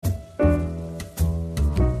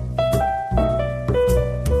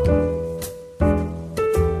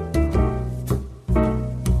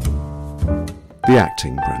The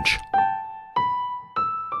Acting Brunch.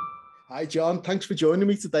 Hi, John. Thanks for joining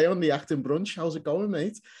me today on the Acting Brunch. How's it going,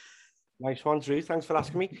 mate? Nice one, Drew. Thanks for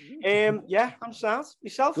asking me. Yeah, I'm sound.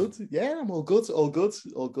 Yourself? Good. Yeah, I'm all good. All good.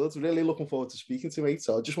 All good. Really looking forward to speaking to you, mate.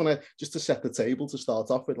 So I just want to set the table to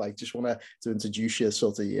start off with, just want to introduce you.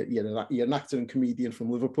 Sort of, you're an actor and comedian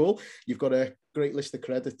from Liverpool. You've got a great list of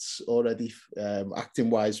credits already, acting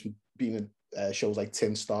wise, being in shows like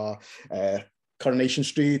Tim Star, Coronation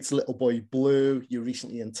Street, Little Boy Blue. You're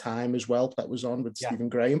recently in Time as well. That was on with Stephen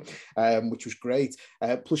Graham, which was great.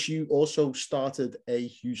 Plus, you also started a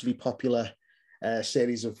hugely popular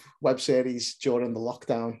series of web series during the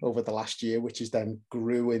lockdown over the last year, which has then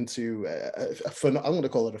grew into I'm going to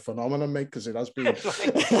call it a phenomenon, mate, because it has been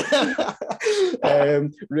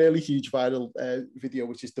really huge viral video,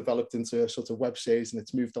 which has developed into a sort of web series, and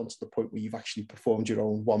it's moved on to the point where you've actually performed your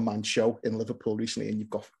own one-man show in Liverpool recently, and you've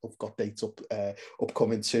got dates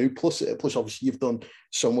upcoming too. Plus, obviously, you've done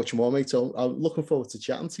so much more, mate. So I'm looking forward to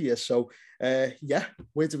chatting to you. So,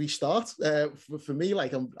 where do we start? For me,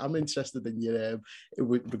 I'm interested in your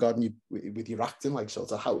regarding with your acting,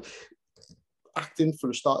 sort of how acting for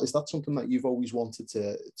a start. Is that something that you've always wanted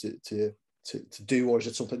to do, or is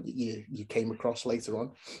it something that you came across later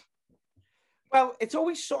on? Well, it's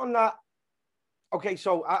always something that. Okay,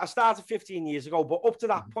 so I started 15 years ago, but up to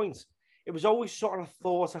that point, it was always something I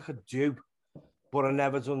thought I could do, but I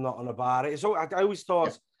never done nothing about it. So I always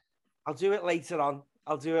thought, I'll do it later on.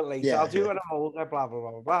 I'll do it later. I'll do it when I'm older, blah, blah,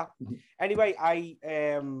 blah, blah. Anyway,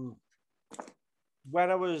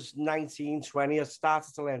 when I was 19, 20, I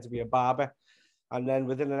started to learn to be a barber. And then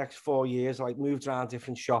within the next 4 years, I moved around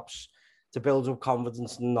different shops to build up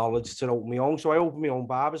confidence and knowledge to open my own. So I opened my own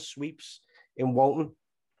barber's Sweeps in Walton,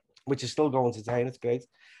 which is still going today, and it's great.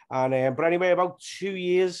 And but anyway, about 2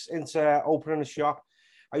 years into opening a shop,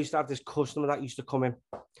 I used to have this customer that used to come in,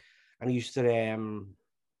 and he used to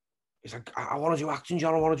he's like, I want to do acting,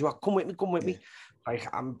 John. I want to do acting. Come with me. I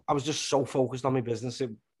was just so focused on my business. It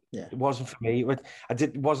wasn't for me.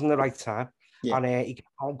 It wasn't the right time. Yeah. And he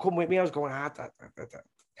came, come with me. I was going,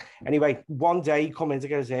 Anyway, one day he come in to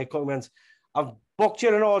get his haircut and went, I've booked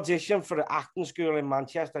you an audition for the acting school in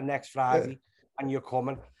Manchester next Friday, and you're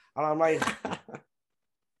coming. And I'm like,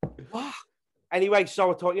 what? Anyway,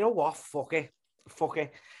 so I thought, you know what? Fuck it.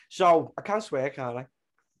 So I can't swear, can't I?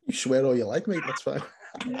 You swear all you like, mate. That's fine.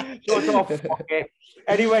 So I thought, fuck it.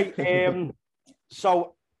 Anyway,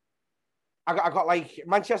 so I got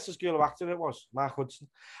Manchester School of Acting. It was Mark Hudson,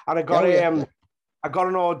 and I got I got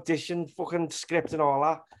an audition, fucking script and all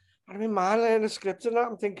that. And I'm in my learning script and that.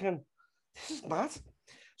 I'm thinking, this is mad.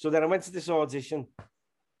 So then I went to this audition,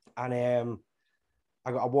 and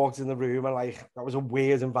I walked in the room, and that was a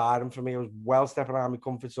weird environment for me. I was well stepping out of my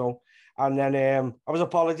comfort zone, and then I was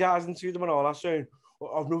apologising to them and all that, saying,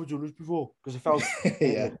 I've never done this before, because I felt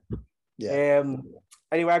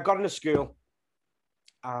anyway, I got into school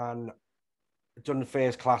and done the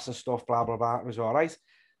first class and stuff, blah blah blah. It was all right.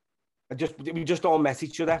 We just all met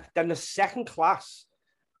each other. Then the second class,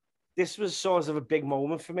 this was sort of a big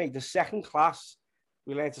moment for me. The second class,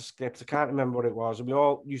 we learned a script. I can't remember what it was, and we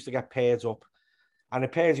all used to get paired up. And I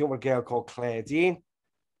paired up with a girl called Claire Dean,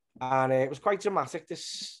 and it was quite dramatic.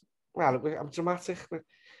 I'm dramatic.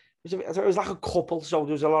 It was like a couple, so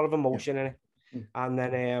there was a lot of emotion in it. And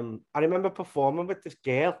then I remember performing with this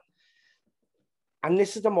girl, and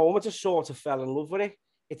this is the moment I sort of fell in love with it.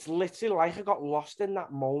 It's literally like I got lost in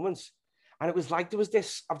that moment, and it was like there was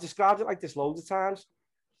this. I've described it like this loads of times.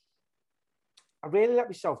 I really let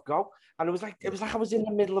myself go, and it was like I was in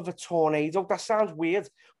the middle of a tornado. That sounds weird,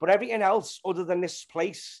 but everything else other than this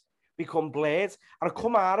place become blurred, and I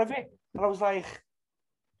come out of it, and I was like,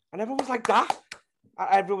 I never was like that.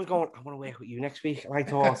 Everyone was going, I want to work with you next week. And I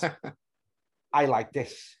thought, I like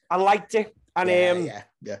this. I liked it. And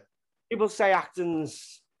people say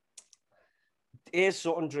acting's, here's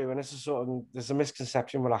something, Drew, and this is something, there's a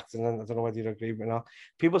misconception with acting, and I don't know whether you agree with me or not.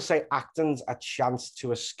 People say acting's a chance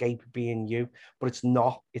to escape being you, but it's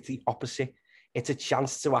not. It's the opposite. It's a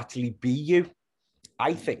chance to actually be you,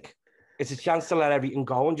 I think. It's a chance to let everything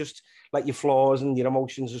go and just let your flaws and your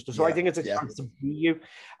emotions and stuff. So I think it's a chance to be you.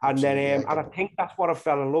 And then, and I think that's what I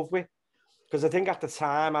fell in love with. Because I think at the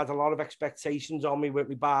time I had a lot of expectations on me with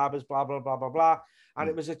my barbers, blah, blah, blah, blah, blah. And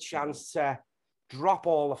it was a chance to drop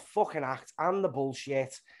all the fucking act and the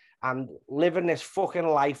bullshit and live in this fucking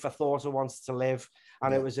life I thought I wanted to live.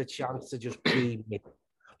 And it was a chance to just be me.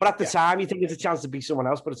 But at the time, you think it's a chance to be someone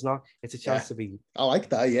else, but it's not. It's a chance to be. I like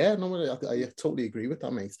that. Yeah, no, I totally agree with that,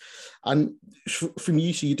 mate. And from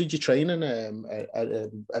you, so you did your training at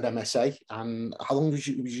MSA, and how long was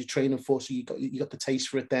you training for? So you got the taste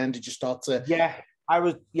for it then? Did you start to? Yeah, I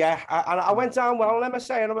was, yeah, I went down well on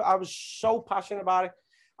MSA, and I was so passionate about it.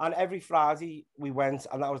 And every Friday we went,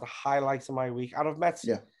 and that was the highlight of my week. And I've met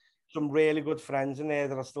some really good friends in there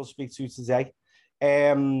that I still speak to today.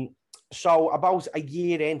 So about a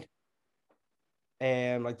year in,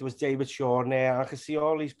 like there was David Shaw in there, and I could see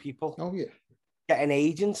all these people getting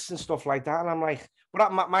agents and stuff like that. And I'm like,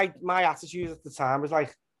 but my attitude at the time was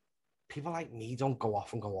like, people like me don't go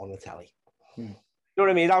off and go on the telly. You know what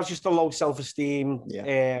I mean? That was just a low self-esteem,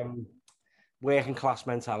 working class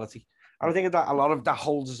mentality. And I think that a lot of that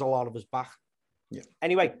holds a lot of us back. Yeah.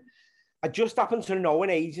 Anyway, I just happened to know an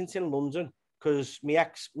agent in London because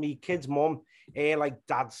me kid's mum, like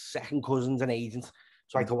dad's second cousin's an agent.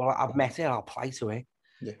 So I thought, well, I've met her, I'll apply to her.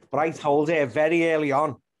 Yeah. But I told her very early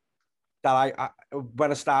on that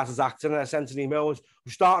when I started acting, I sent an email, I'm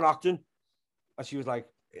starting acting. And she was like,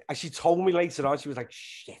 and she told me later on, she was like,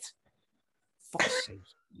 shit, fuck's sake.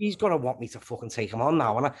 He's going to want me to fucking take him on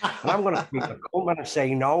now. And I'm going to speak a cunt and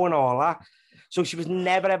say no and all that. So she was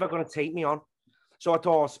never, ever going to take me on. So I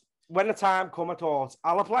thought, when the time come, I thought,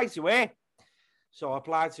 I'll apply to her. So I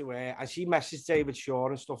applied to her, and she messaged David Shaw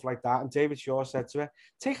and stuff like that. And David Shaw said to her,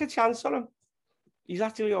 take a chance on him. He's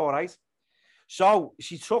actually all right. So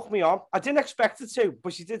she took me on. I didn't expect her to,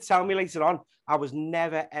 but she did tell me later on, I was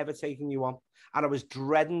never, ever taking you on. And I was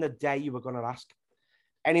dreading the day you were going to ask.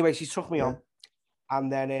 Anyway, she took me on. And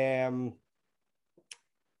then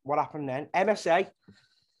what happened then? MSA.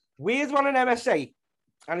 Weird one in MSA.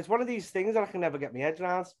 And it's one of these things that I can never get my head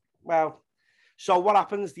around. Well, so what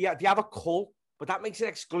happens? They have a cull, but that makes it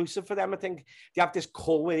exclusive for them, I think. They have this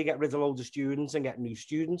cull where they get rid of loads of students and get new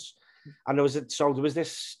students. And there was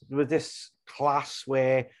this class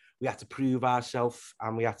where we had to prove ourselves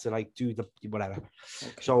and we had to like do the whatever.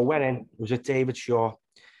 Okay. So I went in, it was with David Shaw.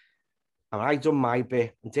 And I done my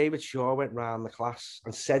bit, and David Shaw went round the class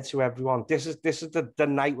and said to everyone, this is the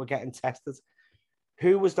night we're getting tested.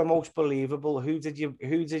 Who was the most believable? What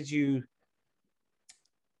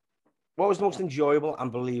was the most enjoyable and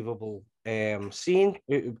believable scene?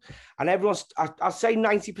 And everyone's, I'd say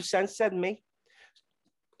 90% said me.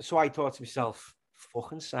 So I thought to myself,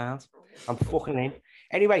 fucking sound, I'm fucking in.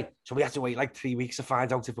 Anyway, so we had to wait like 3 weeks to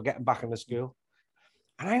find out if we're getting back in the school.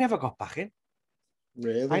 And I never got back in.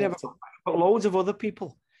 Really? I never got back. But loads of other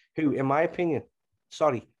people who, in my opinion,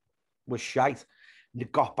 were shite, they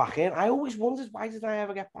got back in. I always wondered, why did I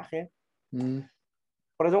ever get back in?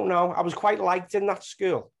 But I don't know. I was quite liked in that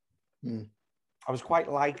school. I was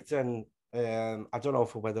quite liked, and I don't know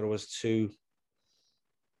whether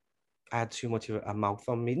I had too much of a mouth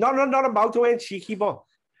on me. No, not a mouth, I weren't cheeky, but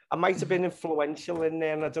I might have been influential in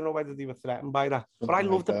there, and I don't know whether they were threatened by that. But I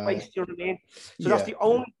loved the place, do you know what I mean? So that's the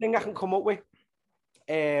only thing I can come up with.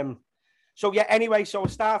 So yeah, anyway, so I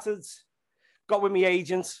started, got with my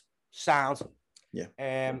agent, sound.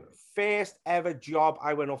 Yeah. First ever job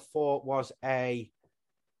I went up for was I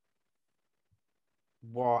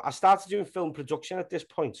started doing film production at this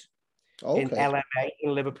point. In LMA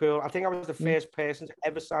in Liverpool. I think I was the first person to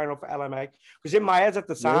ever sign up for LMA. Because in my head at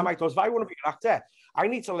the time, I thought, if I want to be an actor, I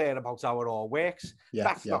need to learn about how it all works.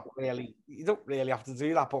 That's not really, you don't really have to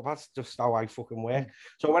do that, but that's just how I fucking work.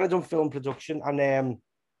 So when I done film production, and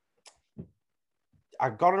I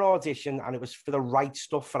got an audition, and it was for the right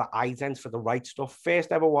stuff, for the ident, for the right stuff.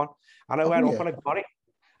 First ever one. And I went up and I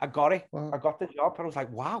got it. Wow. I got the job, and I was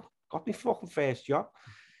like, wow, got my fucking first job.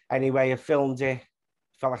 Anyway, I filmed it.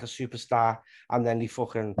 Felt like a superstar, and then they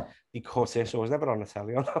cut it, so I was never on the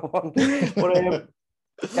telly on that one.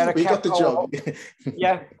 But then we got the job.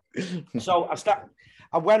 Yeah. So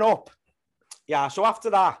I went up. Yeah. So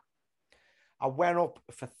after that, I went up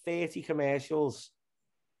for 30 commercials.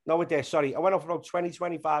 No, I went up for about 20,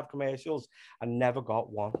 25 commercials and never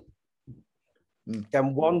got one.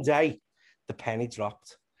 Then one day, the penny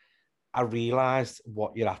dropped. I realised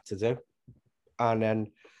what you had to do. And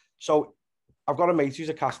then, so I've got a mate who's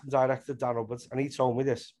a casting director, Dan Roberts, and he told me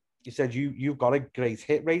this. He said, you've got a great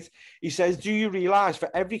hit rate. He says, do you realise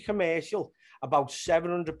for every commercial, about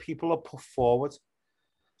 700 people are put forward?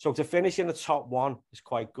 So to finish in the top one is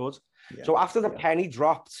quite good. Yeah. So after the penny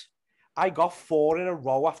dropped, I got 4 in a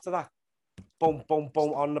row after that. Boom, boom,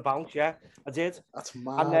 boom, on the bounce. Yeah, I did. That's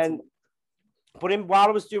mad. And then, while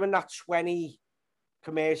I was doing that 20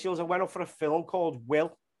 commercials, I went up for a film called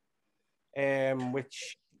Will,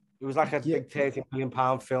 which... It was like a big £30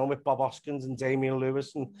 million film with Bob Hoskins and Damian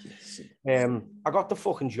Lewis. And I got the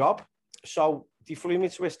fucking job. So they flew me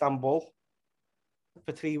to Istanbul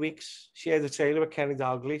for 3 weeks. Shared a trailer with Kenny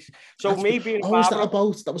Dalglish. So that's being was that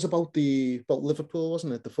about Liverpool,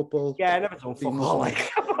 wasn't it? The football. Yeah, I never done football.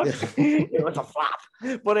 Like it was a flap.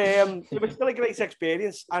 But it was still a great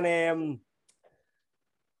experience. And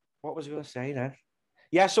what was I going to say then?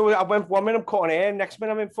 Yeah, so I went 1 minute I'm cutting hair, next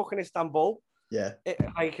minute I'm in fucking Istanbul. Yeah.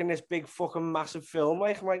 Like in this big fucking massive film,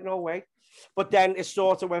 like I'm like, no way. But then it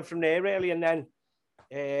sort of went from there really, and then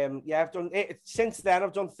yeah, I've done it since then.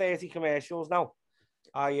 I've done 30 commercials now.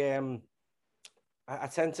 I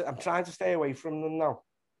tend to, I'm trying to stay away from them now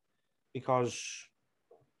because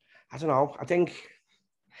I don't know. I think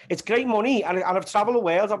it's great money, and I've traveled the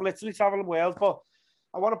world. I've literally traveled the world, but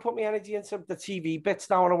I want to put my energy into the TV bits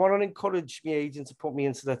now, and I want to encourage my agent to put me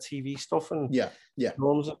into the TV stuff and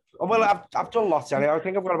films. Well, I've done lots. Anyway. I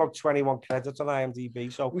think I've got about 21 credits on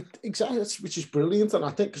IMDb. So exactly, which is brilliant, and I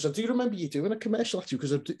think because I do remember you doing a commercial actually,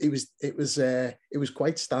 because it was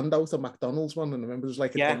quite standout, a McDonald's one, and I remember it was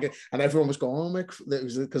like a thing, and everyone was going, "Oh, Mick," it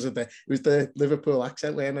was because of the Liverpool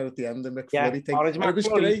accent laying at the end, the McFlurry thing. And it was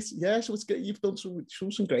great. Yeah, so it's great. You've done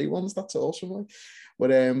some great ones. That's awesome. Like.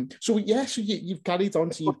 But so you've carried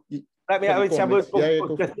on. So you let me tell you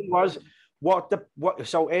the thing was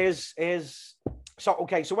so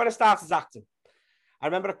okay. So when I started acting, I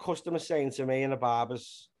remember a customer saying to me in the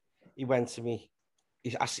barber's, he went to me,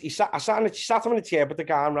 I sat him in a chair, but the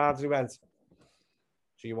guy around, and he went,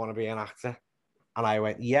 "So you want to be an actor?" And I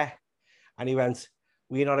went, "Yeah." And he went,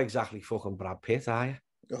 "Well, you're not exactly fucking Brad Pitt, are you?"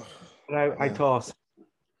 Oh, and I thought,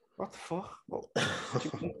 what the fuck?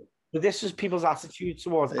 But this is people's attitude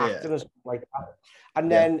towards acting and stuff like that. And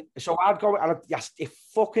then, so I'd go, and yes, it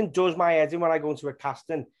fucking does my head in when I go into a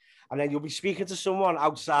casting, and then you'll be speaking to someone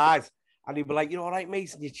outside, and you'll be like, "You're all right,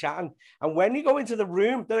 mate," and you're chatting. And when you go into the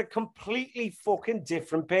room, they're a completely fucking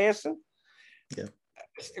different person. Yeah.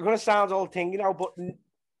 It's going to sound all thing, but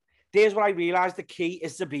there's what I realized. The key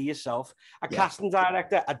is to be yourself. A casting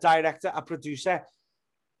director, a producer,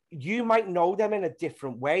 you might know them in a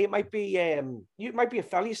different way. It might be a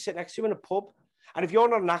fella you sit next to in a pub, and if you're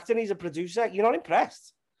not an actor and he's a producer, you're not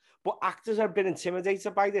impressed. But actors have been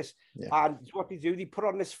intimidated by this, and what they do, they put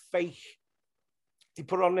on this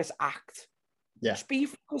act. Yeah, just be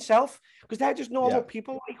yourself, because they're just normal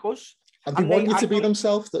people like us. And they want you to be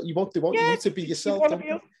themselves. That you want you to be yourself.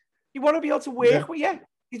 You want to be able to work with you.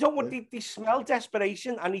 You don't want they smell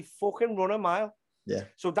desperation and they fucking run a mile. Yeah.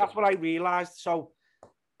 So that's what I realized. So.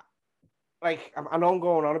 Like, I know I'm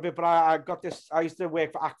going on a bit, but I got this. I used to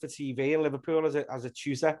work for Act for TV in Liverpool as a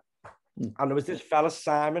tutor, and there was this fella,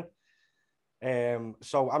 Simon.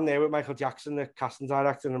 So I'm there with Michael Jackson, the casting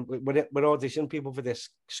director, and we're auditioning people for this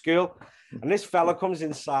school. And this fella comes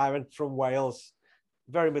in, Simon from Wales,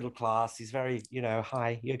 very middle class. He's very,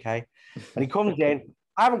 hi, you okay? And he comes in.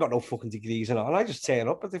 I haven't got no fucking degrees and all, and I just turn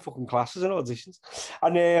up at the fucking classes and auditions.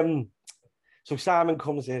 And so Simon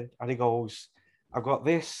comes in and he goes, "I've got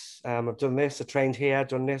this, I've done this, I trained here, I've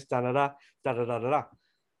done this, da-da-da.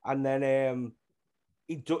 And then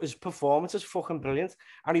his performance is fucking brilliant.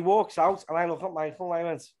 And he walks out, and I look at Michael, and I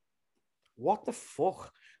went, "What the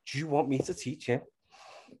fuck do you want me to teach him?"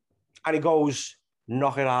 And he goes,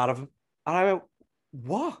 "Knock it out of him." And I went,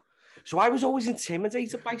 "What?" So I was always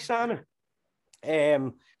intimidated by Simon,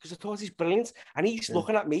 because I thought he's brilliant. And he's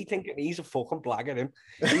looking at me thinking he's a fucking blagging him.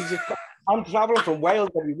 I'm traveling from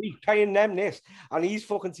Wales every week, paying them this, and he's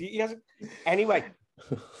fucking. Anyway,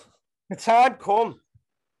 the time come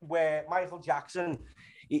where Michael Jackson,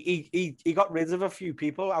 he got rid of a few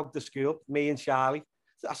people out the school, me and Charlie.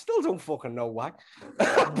 I still don't fucking know why.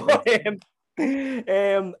 But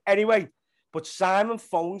anyway, but Simon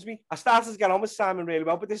phones me. I started to get on with Simon really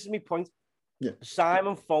well, but this is my point. Yeah.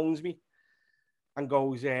 Simon phones me and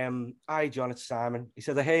goes, "Hi, John, it's Simon." He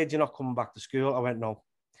said, "I heard you're not coming back to school." I went, "No."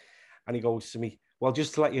 And he goes to me, "Well,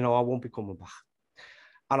 just to let you know, I won't be coming back."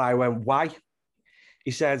 And I went, "Why?" He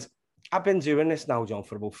said, "I've been doing this now, John,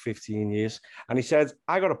 for about 15 years. And he said,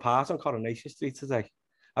 "I got a part on Coronation Street today.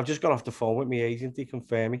 I've just got off the phone with my agent, he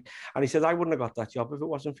confirmed me." And he said, "I wouldn't have got that job if it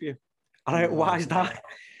wasn't for you." And I went, "Why is that?"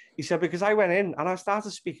 He said, "Because I went in and I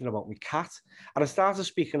started speaking about my cat, and I started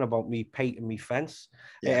speaking about me painting my fence.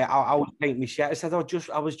 I was painting my shed." I said, I've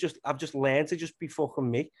just learned to just be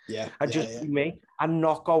fucking me. Be me and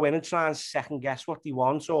not go in and try and second guess what they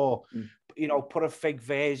want or, put a fake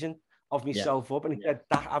version of myself up." And he said,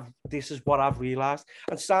 "This is what I've realized."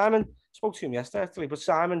 And Simon, spoke to him yesterday actually, but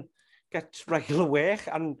Simon gets regular work,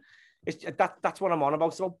 and that's what I'm on about.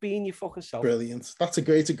 It's about being your fucking self. Brilliant. That's a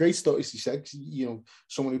great story. He said,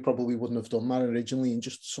 someone who probably wouldn't have done that originally, and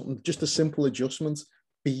just a simple adjustment.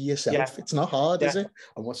 Be yourself. Yeah. It's not hard, is it?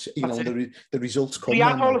 And what's the results come. He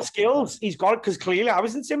had all the skills. He's got it, because clearly I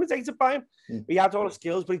was intimidated by him. He had all the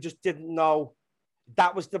skills, but he just didn't know.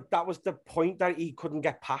 That was the point that he couldn't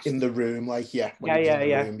get past in the room.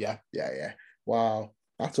 Room. Wow.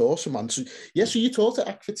 That's awesome, man. So you taught at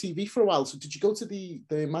Act for TV for a while. So did you go to the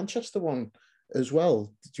Manchester one as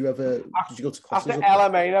well. Did you go to classes? After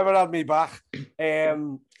LMA, never had me back.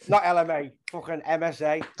 Not LMA, fucking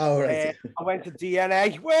MSA. Oh, right. I went to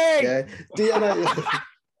DNA. Wait! Yeah, DNA.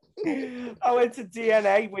 I went to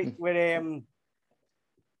DNA with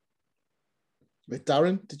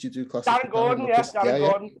Darren. Did you do classes Darren with Gordon? Darren? Darren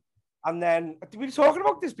Gordon. And then, we were talking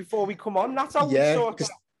about this before we come on. That's how we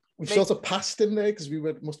sort of passed in there because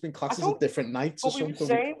must have been classes at different nights or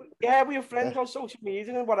something. We were friends on social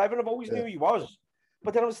media and whatever, and I've always knew he was.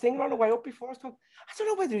 But then I was thinking on the way up before, I don't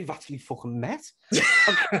know whether we've actually fucking met.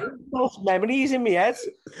 Those memories in my head.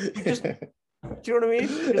 Just, do you know what I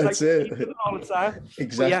mean? That's it. All the time.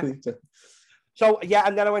 Exactly. So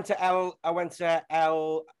and then I went to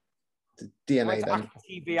DNA then.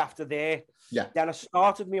 TV after there. Yeah. Then I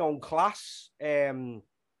started my own class in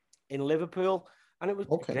Liverpool, and it was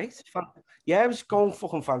great. It was going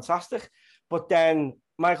fucking fantastic. But then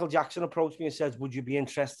Michael Jackson approached me and said, "Would you be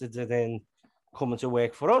interested in coming to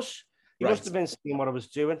work for us?" He must have been seeing what I was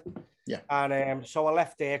doing. Yeah. And so I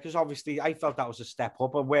left there because obviously I felt that was a step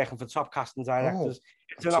up. I'm working for top casting directors.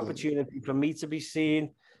 It's an opportunity for me to be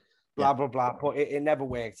seen. Blah, blah, blah. But it never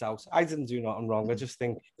worked out. I didn't do nothing wrong. I just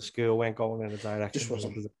think the school went going in a direction. Just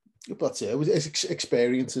wasn't. That's it. It's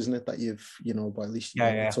experience, isn't it? That you've, by at least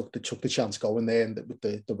took the chance going there and with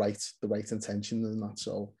the right intention and that.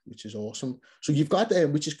 So, which is awesome. So you've got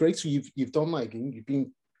which is great. So you've done you've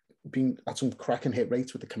been at some cracking hit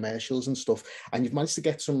rates with the commercials and stuff, and you've managed to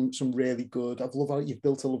get some really good. I've loved how you've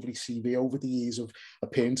built a lovely CV over the years of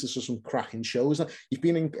appearances for some cracking shows. You've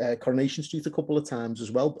been in Coronation Street a couple of times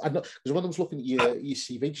as well. I know because when I was looking at your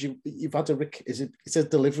CV, you've had it's a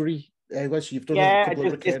delivery. So you've done a couple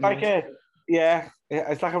of it's like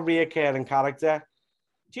it's like a reoccurring character.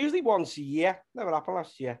 It's usually once a year. Never happened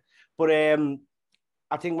last year, but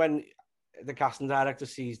I think when the casting director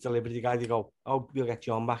sees delivery guy, they go, "Oh, we'll get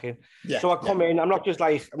John back in." Yeah, so I come in. I'm not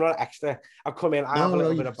an extra. I come in. I have a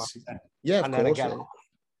little bit of back. Yeah, of course.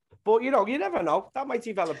 But you never know. That might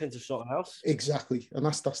develop into something else. Exactly, and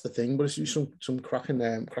that's the thing. But it's some cracking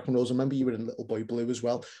roles. I remember you were in Little Boy Blue as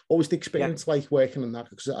well. What was the experience like working in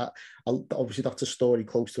that? Because obviously that's a story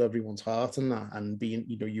close to everyone's heart, and that, and being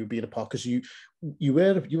you being a part because you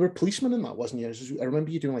were a policeman in that, wasn't you? I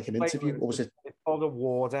remember you doing an interview. Or was it? It's called a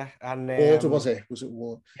warder, and warder was it? Was it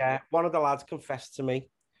ward? Yeah, one of the lads confessed to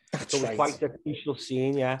me. That's right. It was quite a crucial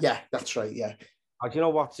scene. Yeah. Yeah, that's right. Yeah. Oh, do you know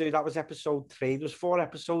what, dude? That was episode 3. There was 4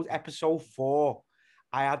 episodes. Episode 4,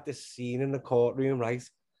 I had this scene in the courtroom, right?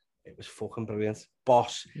 It was fucking brilliant.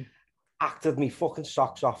 Boss acted me fucking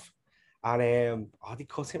socks off. And they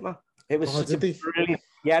cut it, man. It was such a brilliant.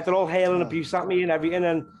 Yeah, they're all hailing abuse at me and everything.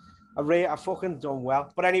 And I fucking done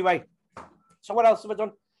well. But anyway, so what else have I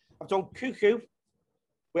done? I've done Cuckoo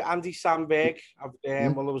with Andy Samberg. Well,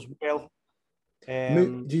 there was Will.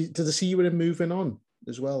 Did I see you were in Moving On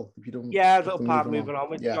as well? If you don't, a little part Moving On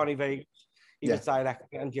with Johnny Vegas. He was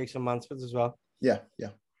directing and Jason Mansford as well. Yeah.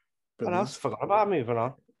 What else? Forgot about Moving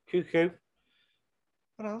On. Cuckoo.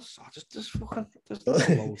 What else? Just fucking.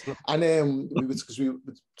 And we were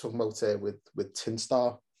talking about with Tin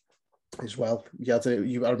Star as well. I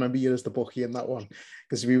remember you as the bookie in that one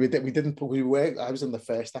because I was in the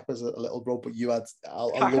first step as a little bro, but you had. I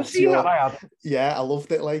loved I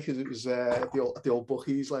loved it. Like it was the old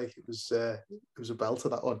bookies. Like it was a belt to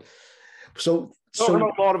that one. So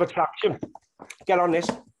Law of Attraction. Get on this.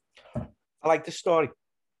 I like this story.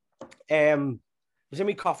 I was in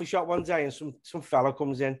my coffee shop one day and some fella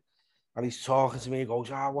comes in and he's talking to me. He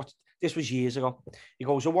goes, this was years ago. He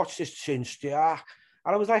goes, watch this Tin Star.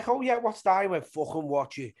 And I was like, oh yeah, what's that? He went, fucking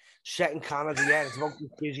watch it. Set in Canada, yeah. It's about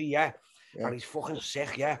busy, yeah. And he's fucking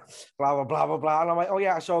sick, yeah. Blah, blah, blah, blah, blah. And I'm like, oh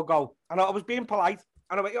yeah, so go. And I was being polite.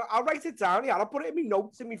 And I went, I'll write it down, yeah. I'll put it in my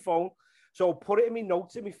notes in my phone. So I'll put it in my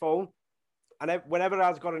notes in my phone. And whenever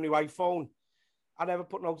I've got a new iPhone, I never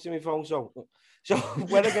put notes in my phone. So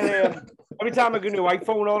when I get every time I get a new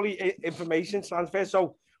iPhone, all the information transfers.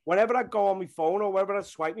 So whenever I go on my phone or whenever I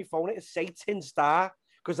swipe my phone, it'll say Tin Star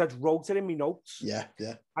because I'd wrote it in my notes. Yeah.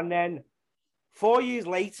 And then 4 years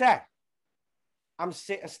later, I'm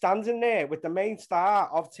standing there with the main star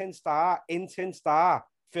of Tin Star in Tin Star,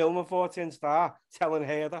 filming for Tin Star, telling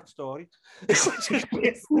her that story.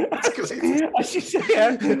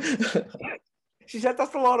 She said,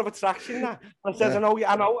 that's a lot of attraction. That. I said, I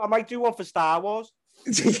know. I might do one for Star Wars.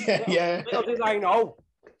 yeah. Little did I know,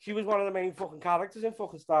 she was one of the main fucking characters in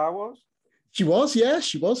fucking Star Wars. She was. Yeah.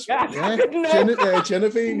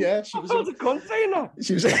 Genevieve, yeah. She was a cunt saying that.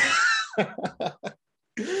 She was.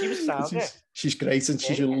 She was sound. She's great and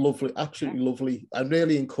she's lovely, absolutely lovely, and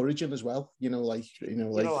really encouraging as well. She's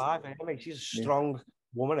a strong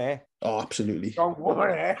woman here. Oh, absolutely. Strong woman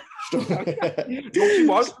here. No, she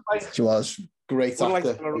was. She was. Great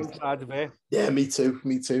actor. Yeah, me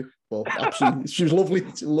too. Well, absolutely. She was lovely.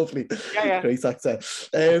 Lovely. Yeah. Great actor. So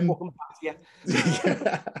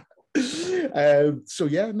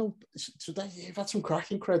yeah, no. So that, you've had some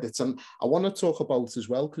cracking credits, and I want to talk about as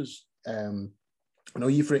well because I know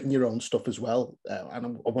you've written your own stuff as well, and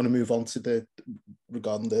I want to move on to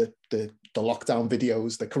regarding the lockdown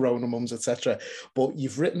videos, the Corona mums, etc. But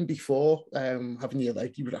you've written before, haven't you?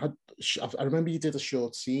 Like I remember you did a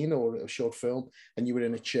short scene or a short film, and you were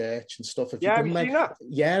in a church and stuff. Have you seen that?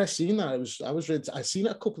 Yeah, I've seen that. I seen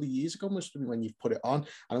it a couple of years ago, must have been when you put it on,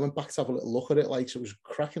 and I went back to have a little look at it. Like, so it was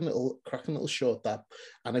cracking little short that.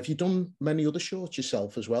 And have you done many other shorts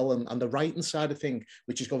yourself as well? And the writing side of thing,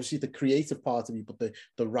 which is obviously the creative part of you, but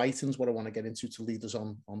the writing's what I want to get into to lead us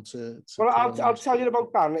on to well, I'll tell you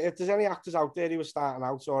about that. If there's any actors out there who are starting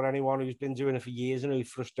out or anyone who's been doing it for years and who's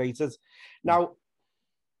frustrated. Now,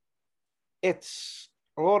 it's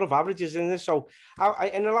a lot of averages in this. So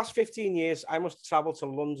in the last 15 years, I must travel to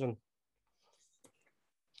London.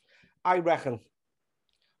 I reckon,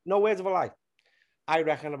 no words of a lie, I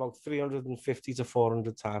reckon about 350 to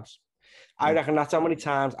 400 times. I reckon that's how many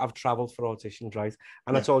times I've travelled for auditions, right?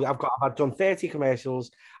 And I told you, I've done 30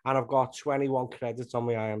 commercials and I've got 21 credits on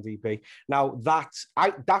my IMDb. Now that's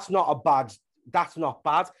not bad,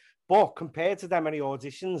 but compared to them many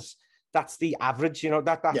auditions, that's the average,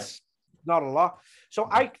 that's not a lot. So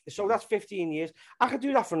that's 15 years. I could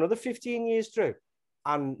do that for another 15 years through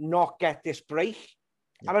and not get this break.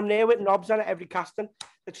 And I'm there with knobs on it every casting.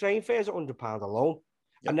 The train fares are £100 alone.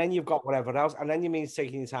 And then you've got whatever else. And then you mean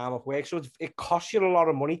taking your time off work. So it costs you a lot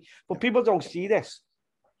of money. But people don't see this.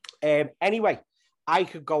 Anyway, I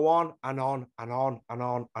could go on and on and on and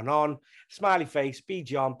on and on. Smiley face, be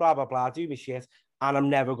John, blah, blah, blah, do my shit. And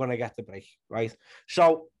I'm never going to get the break, right?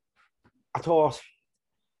 So I thought,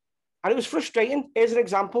 and it was frustrating. Here's an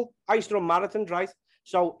example. I used to run marathons, right?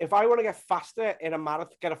 So if I want to get faster in a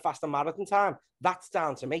marathon, get a faster marathon time, that's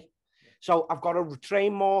down to me. So I've got to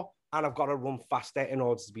train more and I've got to run faster in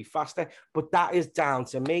order to be faster. But that is down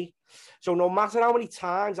to me. So no matter how many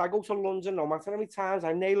times I go to London, no matter how many times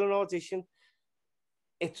I nail an audition,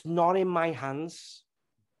 it's not in my hands.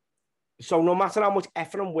 So no matter how much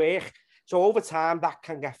effort and work, so over time, that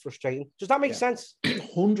can get frustrating. Does that make sense?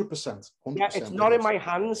 100%. Yeah, it's not in my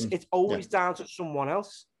hands. It's always down to someone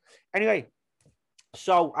else. Anyway,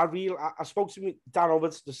 so I spoke to Dan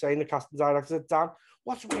Roberts, the casting director. I said, Dan,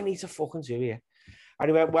 what do we need to fucking do here? And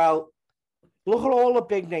he went, well, look at all the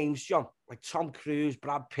big names, John, like Tom Cruise,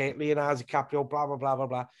 Brad Pitt, Leonardo DiCaprio, blah, blah, blah, blah,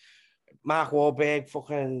 blah. Mark Wahlberg,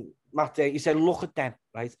 fucking Matt Damon. He said, look at them,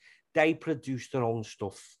 right? They produce their own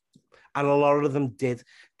stuff. And a lot of them did.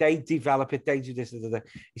 They develop it. They do this.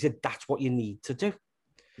 He said, that's what you need to do.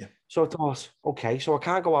 Yeah. So I thought, okay, so I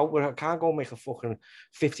can't go make a fucking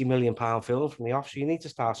 £50 million film from the off. So you need to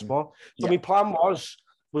start small. So my plan was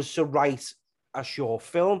to write a short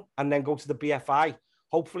film and then go to the BFI,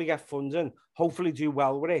 hopefully get funding, hopefully do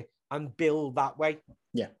well with it and build that way.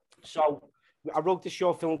 Yeah. So I wrote this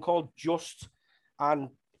short film called Just, and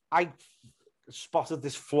I spotted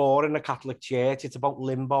this flaw in the Catholic Church. It's about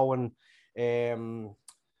limbo, and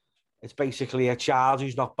it's basically a child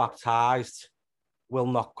who's not baptized will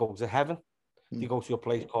not go to heaven. They go to a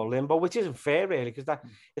place called limbo, which isn't fair, really, because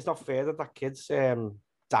it's not fair that kid's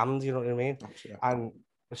damned, you know what I mean? Absolutely. And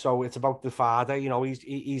so it's about the father,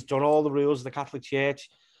 he's done all the rules of the Catholic Church.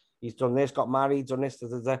 He's done this, got married, done this,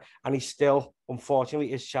 and he's still, unfortunately,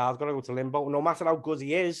 his child's got to go to limbo. No matter how good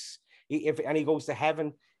he is, if he goes to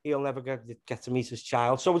heaven, he'll never get to meet his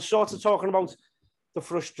child. So it's sort of talking about the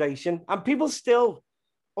frustration. And people still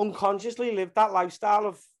unconsciously live that lifestyle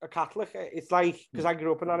of a Catholic. It's like, because I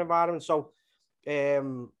grew up in that environment. So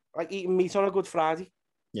like eating meat on a Good Friday.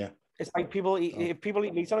 Yeah. It's like if people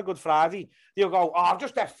eat meat on a Good Friday, they'll go, oh, I've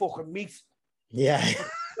just had fucking meat. Yeah.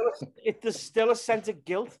 There's still a sense of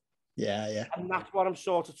guilt. Yeah, yeah. And that's what I'm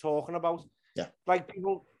sort of talking about. Yeah. Like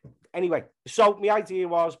people... Anyway, so my idea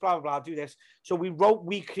was blah, blah, blah, do this. So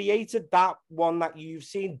we created that one that you've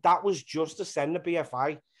seen. That was just to send the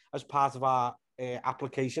BFI as part of our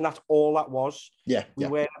application. That's all that was. Yeah. We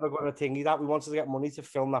weren't ever going to thingy that. We wanted to get money to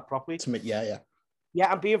film that properly. Yeah. Yeah,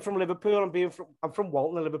 and being from Liverpool, I'm from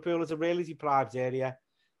Walton, Liverpool. It's a really deprived area.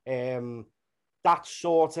 That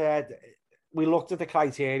sort of, we looked at the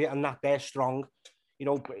criteria and that they're strong.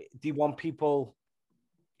 They want people,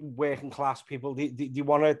 working class people, they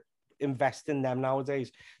want to invest in them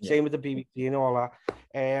nowadays. Yeah. Same with the BBC and all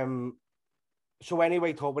that. So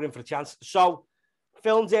anyway, thought we're in for a chance. So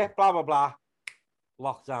filmed it, blah, blah, blah.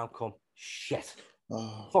 Lockdown come. Shit.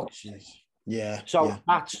 Oh, fuck. Geez. Yeah. So Yeah.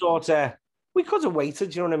 that sort of, we could have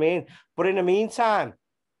waited, you know what I mean? But in the meantime,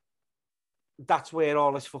 that's where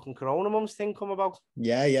all this fucking Corona Mums thing come about.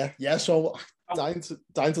 Yeah. So dying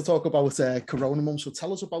to talk about Corona Mum. So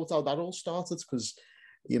tell us about how that all started, because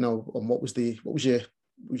and what was your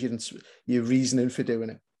reasoning for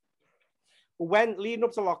doing it? When leading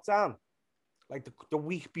up to lockdown, like the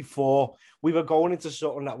week before, we were going into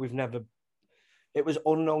something that we've never. It was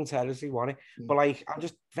unknown territory, wasn't it? But like, I'm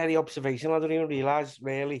just very observational. I don't even realize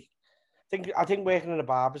really. I think working in the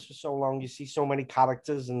barbers for so long, you see so many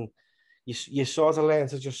characters, and you sort of learn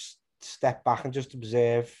to just step back and just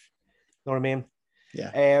observe. You know what I mean?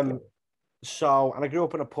 Yeah. So, and I grew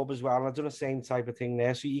up in a pub as well, and I've done the same type of thing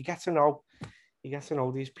there. So you get to know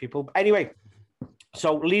these people. But anyway,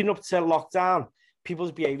 so leading up to lockdown,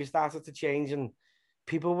 people's behavior started to change, and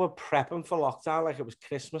people were prepping for lockdown like it was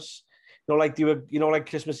Christmas. Like they were, like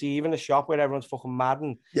Christmas Eve in the shop where everyone's fucking mad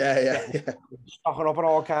and stocking up on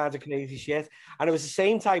all kinds of crazy shit. And it was the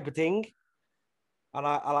same type of thing. And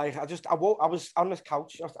I was on this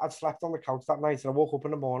couch. I'd slept on the couch that night, and I woke up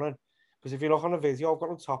in the morning. Because if you look on the video, I've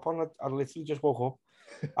got the top on. I literally just woke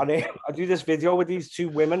up, and I do this video with these two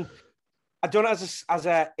women. I done it as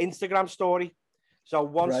a Instagram story. So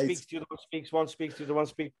one speaks, the other one speaks, one speaks, the other one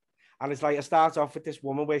speaks. And it's like, I start off with this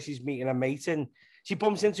woman where she's meeting a mate, and she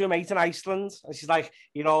bumps into a mate in Iceland, and she's like,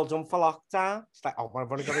 "You're all done for lockdown?" It's like, "Oh,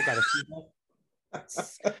 I've only got to get it."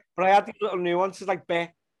 But I had these little nuances like,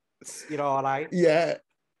 all right. Yeah.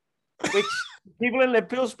 Which people in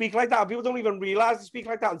Liverpool speak like that. People don't even realize they speak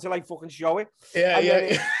like that until I fucking show it.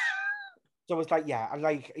 Yeah. So it's like, yeah, I'm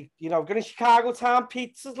like, going to Chicago Town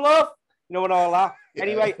pizzas, love, and all that. Yeah.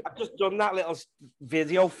 Anyway, I've just done that little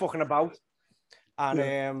video fucking about.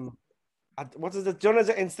 And what is it done as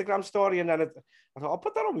an Instagram story? And then I thought, I'll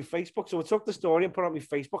put that on my Facebook. So I took the story and put it on my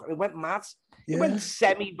Facebook, and it went mad. It went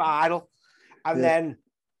semi-viral. And then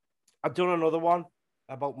I've done another one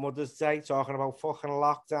about Mother's Day, talking about fucking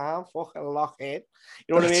lockdown, fucking lock in.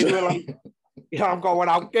 You know what I mean? We're like, I'm going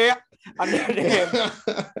out there. And then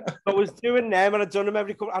I was doing them, and I'd done them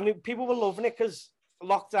every couple. I mean, people were loving it because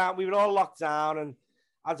lockdown, we were all locked down, and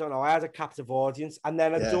I don't know, I had a captive audience. And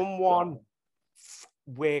then I'd done one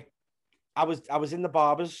where I was in the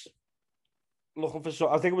barbers looking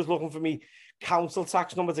for, I think it was looking for me council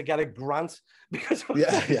tax number to get a grant because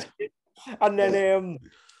and then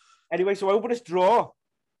anyway, so I open this drawer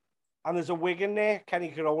and there's a wig in there, Kenny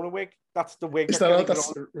Corona wig. That's the wig.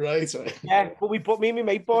 That's right. Yeah, but me and my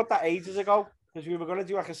mate bought that ages ago because we were going to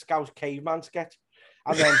do like a Scouse caveman sketch,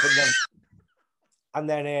 and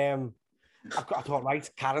then I thought, right,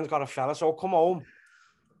 Karen's got a fella, so I'll come home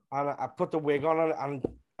and I put the wig on and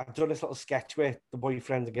I've done this little sketch with the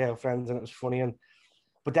boyfriend and girlfriend, and it was funny.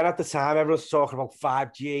 But then at the time, everyone's talking about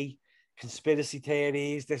 5G, conspiracy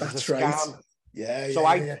theories. This is a scam. Right. So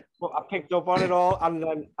I picked up on it all, and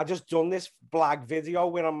then I just done this blag video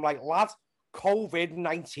where I'm like, lads,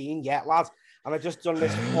 COVID-19, lads. And I just done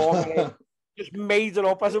this just made it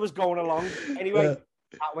up as it was going along. Anyway,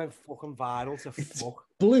 that went fucking viral to fuck.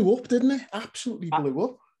 Blew up, didn't it? Absolutely blew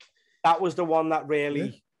up. That was the one that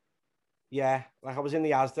really, like I was in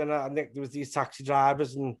the Asda, and I think there was these taxi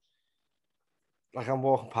drivers, and like I'm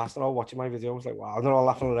walking past and all watching my video. I was like, wow, and they're all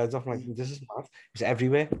laughing their heads off. I'm like, this is mad. It was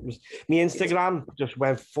everywhere. My Instagram just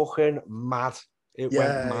went fucking mad. It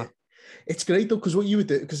went mad. It's great though, because what you would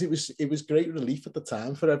do, because it was great relief at the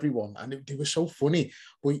time for everyone, and it was so funny.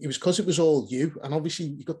 But it was because it was all you, and obviously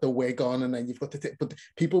you got the wig on, and then you've got but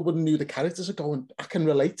people wouldn't know the characters are going. I can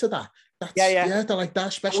relate to that. That's, they're like that,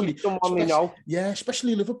 especially we know. Yeah,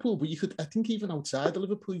 especially Liverpool. But you could, I think, even outside of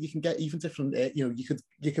Liverpool, you can get even different. You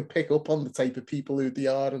could pick up on the type of people who they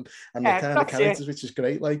are and the kind of characters, which is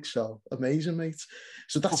great. Like, so amazing, mate.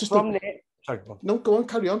 So that's just from there. Sorry, no, go on,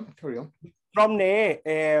 carry on. From there,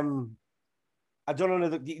 I done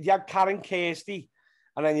another. You had Karen Kirsty,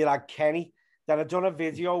 and then you had Kenny. Then I done a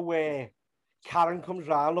video where Karen comes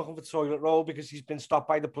round looking for toilet roll because she's been stopped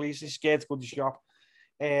by the police and she's scared to go to the shop.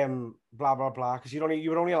 Blah blah blah. Because you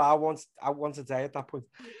were only allowed once a day at that point.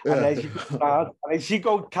 And then she goes round, and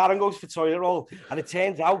then Karen goes for toilet roll, and it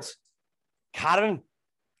turns out Karen's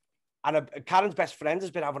best friend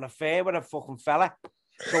has been having an affair with a fucking fella.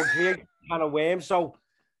 So he kind of worm. So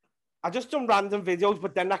I just done random videos,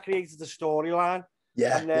 but then that created the storyline.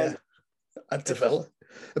 And develop.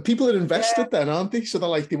 The people are invested then, aren't they? So they're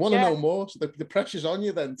like, they want to know more. So the pressure's on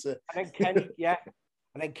you then to. And then Kenny, and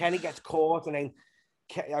then Kenny gets caught, and then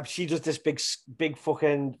she does this big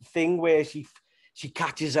fucking thing where she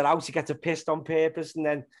catches her out. She gets her pissed on purpose, and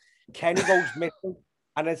then Kenny goes missing.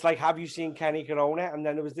 And it's like, have you seen Kenny Corona? And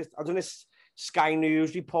then there was this. I done this Sky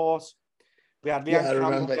News report We had Yeah, I Leanne Campbell,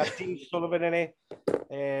 remember. we had Dean Sullivan in it.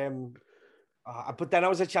 But then I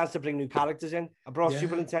was a chance to bring new characters in. I brought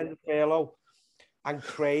Superintendent Furlough and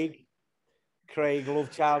Craig. Craig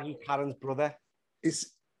Lovechild, who's Karen's brother.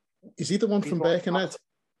 Is he the one from Birkenhead?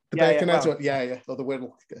 The yeah, Birkenhead well, one? Yeah. Or the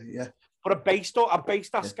Whittle, yeah. But I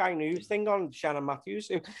based that Sky News thing on Shannon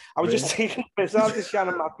Matthews. I was just taking this out the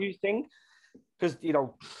Shannon Matthews thing because, you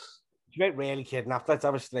know, you ain't really kidnapped. Let's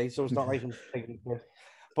have a straight, so it's not like I'm taking it.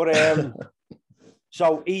 But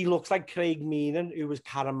so he looks like Craig Meenan, who was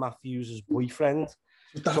Karen Matthews' boyfriend.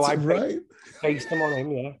 That's so I based him on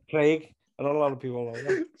him, yeah. Craig. I know a lot of people know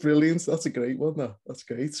that. Brilliant. That's a great one, though. That's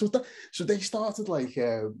great. So they started like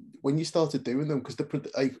when you started doing them, because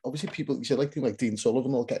obviously people, you said like Dean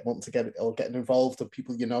Sullivan all getting involved, and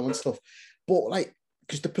people you know and stuff. But like,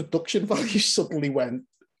 because the production value suddenly went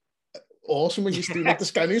awesome when you're doing like the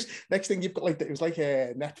Sky News. Next thing you've got like, it was like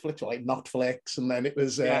Netflix or like Notflix, and then it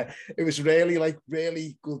was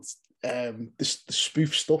really good. The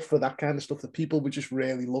spoof stuff for that kind of stuff that people were just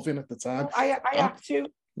really loving at the time. I had to.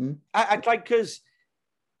 I'd like, because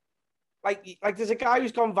like there's a guy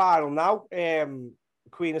who's gone viral now,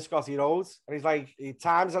 Queen of Scotty Road, and he's like,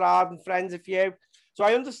 times are hard and friends are few. So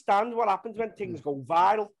I understand what happens when things go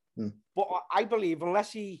viral, but I believe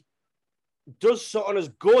unless he does something as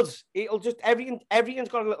good, it'll just everything's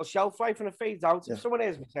got a little shelf life and it fades out. If someone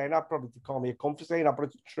hears me saying that, probably call me a comfort saying that, but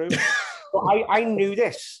it's true. But I knew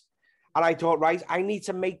this, and I thought, right, I need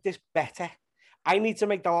to make this better. I need to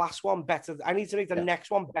make the last one better. I need to make the next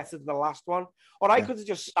one better than the last one. Or I could have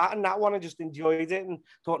just sat in that one and just enjoyed it and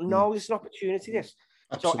thought, no, this is an opportunity, this.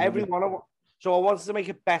 Absolutely. So I wanted to make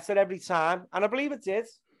it better every time. And I believe it did.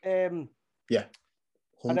 100%.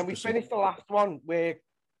 And then we finished the last one where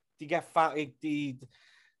they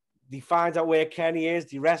find out where Kenny is,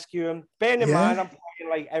 they rescue him. Bearing in mind, I'm playing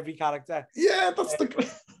like every character. Yeah, that's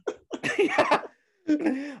the... yeah.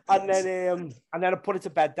 And then I put it to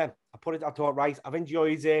bed then. I thought, right, I've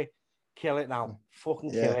enjoyed it. Kill it now. Fucking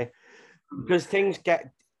kill it. Because things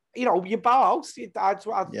get, you know, you bow out. That's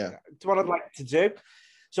what I'd like to do.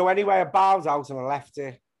 So anyway, I bowed out and I left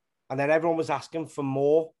it. And then everyone was asking for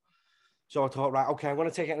more. So I thought, right, okay, I'm going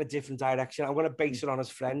to take it in a different direction. I'm going to base it on his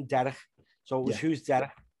friend, Derek. So it was Who's Derek?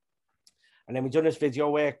 And then we done this video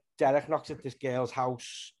where Derek knocks at this girl's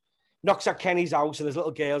house, knocks at Kenny's house, and there's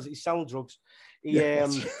little girls, he's selling drugs.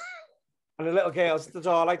 And the little girls at the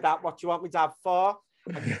door like that, what do you want me to have for?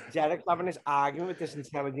 And Derek's having this argument with this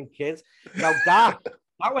intelligent kid. Now that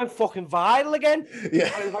went fucking viral again.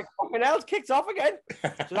 Yeah. And it was like, fucking hell, it's kicked off again.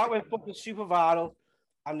 So that went fucking super viral.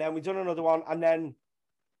 And then we done another one. And then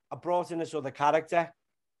I brought in this other character.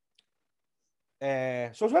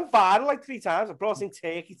 So it went viral like 3 times. I brought in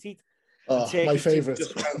Turkey Teeth. Oh, my favourite.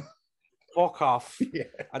 Fuck off.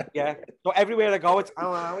 Yeah. So everywhere I go, it's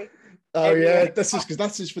how are we? Oh yeah, this is because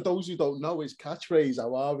that's just for those who don't know his catchphrase.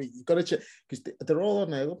 How are we? You've got to check because they're all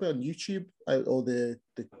on there. They'll be on YouTube or the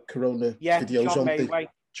Corona videos on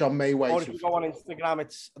John Mayway. Or if you go on Instagram,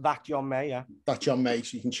 it's that John May. Yeah, that John May.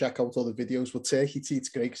 So you can check out all the videos. But Turkey Teeth's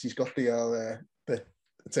great because he's got the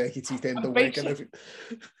Turkey Teeth in the wig and everything.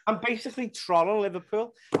 I'm basically trolling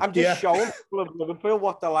Liverpool. I'm just showing people of Liverpool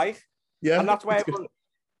what they're like. Yeah, and that's why everyone.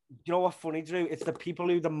 You know what's funny, Drew? It's the people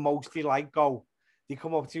who the most like go. They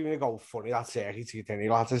come up to you and they go, funny, that's Turkey Teeth, any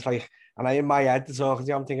lads. It's like, and I in my head, talking to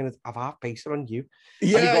you, I'm thinking, I've half based it on you.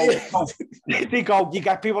 Yeah. They go, you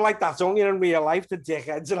get people like that, don't you, in real life, the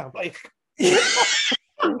dickheads, and I'm like,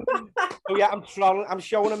 so yeah, I'm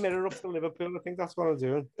showing a mirror up to Liverpool. I think that's what I'm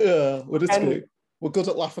doing. Yeah, well, it's great. We're good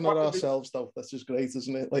at laughing at ourselves, though. That's just great,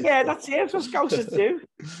 isn't it? Like, yeah, that's it. That's what Scousers do.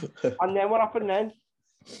 And then what happened then?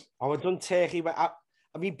 I done Turkey.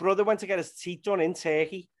 My brother went to get his teeth done in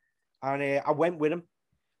Turkey. And I went with him.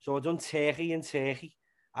 So I done Turkey in Turkey.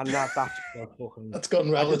 And that's gone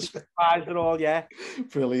well. It all, yeah.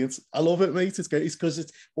 Brilliant. I love it, mate. It's great. It's because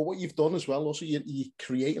but what you've done as well, also you're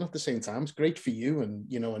creating at the same time. It's great for you,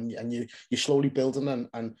 and you know, and you're slowly building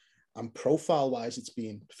and profile wise, it's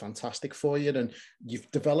been fantastic for you. And you've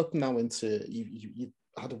developed now into you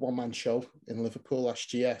had a one-man show in Liverpool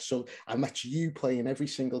last year. So I met you playing every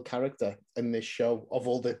single character in this show of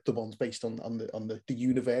all the ones based on the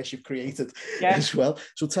universe you've created as well.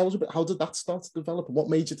 So tell us a bit, how did that start to develop? And what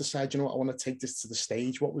made you decide, you know what, I want to take this to the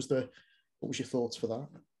stage? What was your thoughts for that?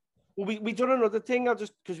 Well, we done another thing,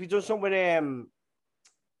 because we done something with,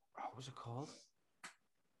 what was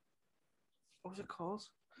it called?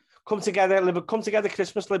 Come Together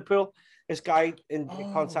Christmas Liverpool. This guy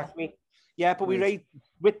contacted me. Yeah, but we raised,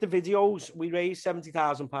 with the videos, we raised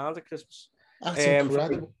 £70,000 at Christmas. That's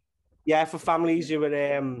incredible. For families who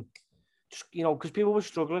were, you know, because people were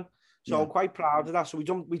struggling. So I'm quite proud of that. So we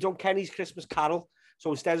done Kenny's Christmas Carol. So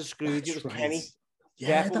instead of Scrooge, it was Kenny.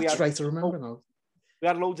 Yeah, that's right. I remember now. We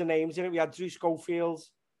had loads of names in it. We had Drew Schofield,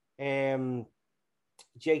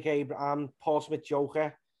 Jake Abraham, Paul Smith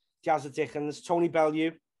Joker, Jazza Dickens, Tony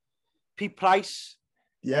Bellew, Pete Price.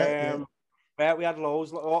 Yeah, we had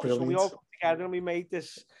loads. So we all got together and we made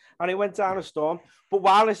this, and it went down a storm. But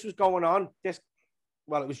while this was going on, it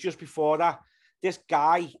was just before that, this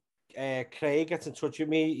guy, Craig, gets in touch with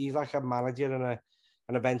me. He's like a manager and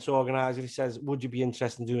an events organizer. He says, would you be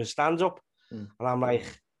interested in doing a stand-up? And I'm like,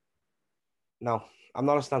 no, I'm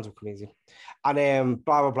not a stand-up comedian. And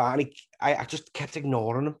blah, blah, blah. And I just kept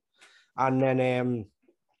ignoring him. And then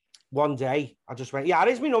one day, I just went, yeah,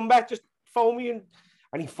 here's my number. Just phone me.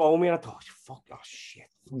 And he phoned me and I thought, fuck, oh, shit.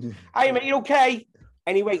 Hey, mate, you okay?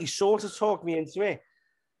 Anyway, he sort of talked me into it.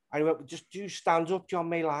 And he went, just do stand-up, John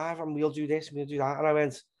May Live, and we'll do this and we'll do that. And I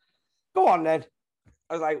went, go on then.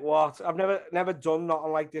 I was like, what? I've never done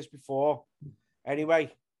nothing like this before.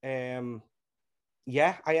 Anyway,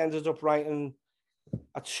 yeah, I ended up writing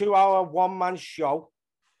a 2-hour one-man show,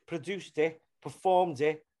 produced it, performed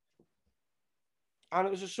it, and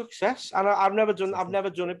it was a success. And I've never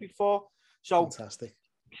done it before. So fantastic.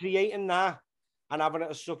 Creating that and having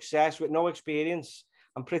it a success with no experience,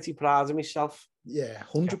 I'm pretty proud of myself. Yeah,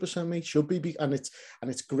 100%, mate. Should be, and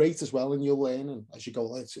it's great as well. And you'll learn, and as you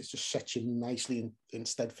go, it just sets you nicely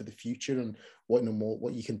instead for the future and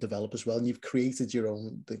what you can develop as well. And you've created your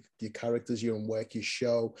own your characters, your own work, your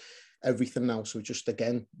show, everything now. So just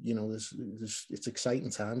again, it's exciting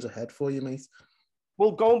times ahead for you, mate.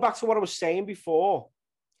 Well, going back to what I was saying before,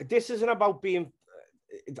 this isn't about being.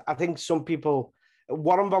 I think some people.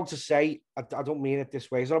 What I'm about to say, I don't mean it this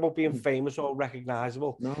way. It's not about being famous or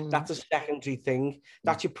recognizable. No. That's a secondary thing.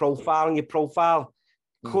 That's your profile, and your profile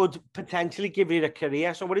could potentially give you a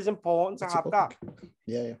career. So it is important to have that.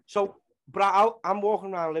 Yeah. So, but I'm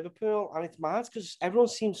walking around Liverpool, and it's mad because everyone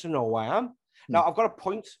seems to know who I am. Now, I've got a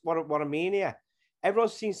point. What I mean here, everyone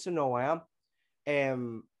seems to know who I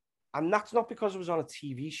am. And that's not because it was on a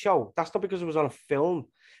TV show. That's not because it was on a film.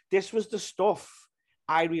 This was the stuff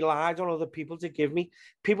I relied on other people to give me.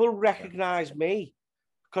 People recognize me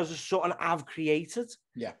because of something I've created.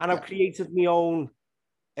 Yeah. And I've created my own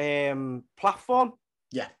platform.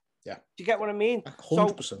 Yeah. Do you get what I mean?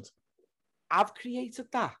 100%. So I've created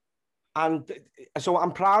that. And so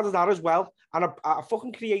I'm proud of that as well. And I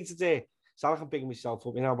fucking created it. It's not like I'm bigging myself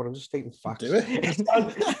up, but I'm just stating facts. Do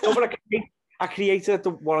it. I created it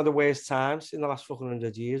at one of the worst times in the last fucking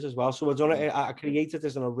 100 years as well. So I created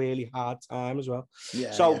this in a really hard time as well.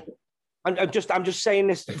 Yeah. So yeah. I'm just saying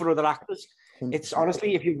this for other actors. 100%. It's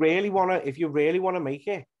honestly, if you really want to make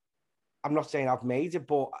it, I'm not saying I've made it,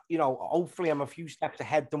 but hopefully I'm a few steps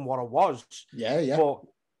ahead than what I was. Yeah. But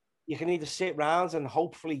you can either sit round and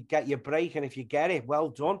hopefully get your break, and if you get it, well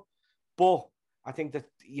done. But I think that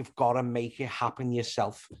you've got to make it happen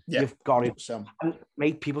yourself. Yeah, you've got it. And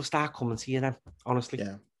make people start coming to you then, honestly.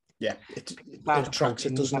 Yeah. It attracts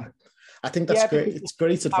it, doesn't it? I think that's great. It's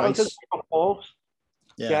great advice.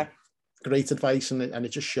 Yeah. Great advice. And it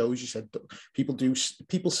just shows, you said,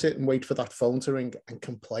 people sit and wait for that phone to ring and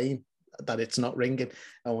complain that it's not ringing.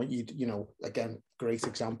 I want you, again, great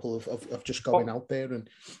example of just going out there and...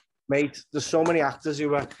 Mate, there's so many actors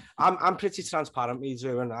who are... I'm pretty transparent, me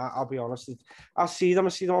too, and I'll be honest. I see them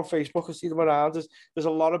on Facebook, I see them around. There's a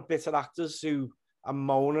lot of bitter actors who are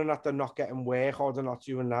moaning that they're not getting work or they're not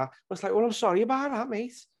doing that. But it's like, well, I'm sorry about that,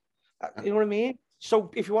 mate. You know what I mean? So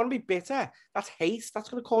if you want to be bitter, that's hate. That's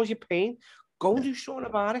going to cause you pain. Go and do something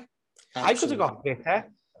about it. Absolutely. I could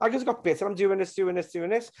have got bitter. I'm doing this.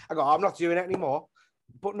 I go, I'm not doing it anymore.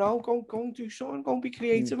 But no, go and do something. Go and be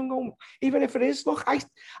creative and go. Even if it is, look,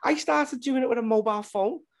 I started doing it with a mobile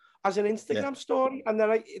phone as an Instagram story, and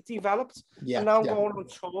then it developed. Yeah, and now I'm going on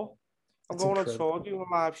tour. I'm going on tour doing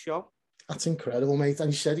a live show. That's incredible, mate.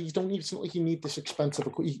 And you said it's not like you need this expensive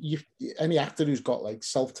equipment. Any actor who's got like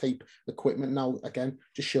self-tape equipment now, again,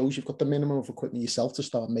 just shows you've got the minimum of equipment yourself to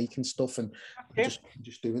start making stuff and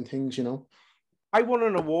just doing things, I won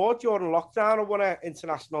an award during lockdown. I won an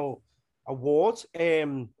international award.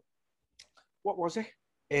 What was it?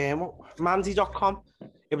 Mandy.com.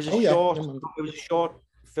 It was a short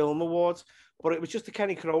film award, but it was just a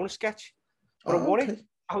Kenny Corona sketch. But I won it.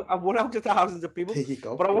 I won out to thousands of people. There you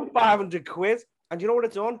go. But I won 500 quid. And you know what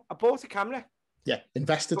I've done? I bought a camera. Yeah,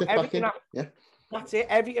 invested it back in. Yeah. That's it.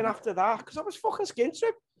 Everything after that, because I was fucking skin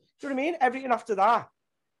trip. Do you know what I mean? Everything after that.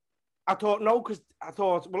 I thought,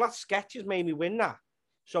 well, that sketch has made me win that.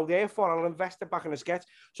 So therefore, I'll invest it back in the sketch.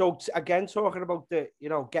 So again, talking about the,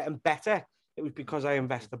 getting better. it was because I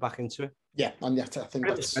invested back into it. Yeah, and yet I think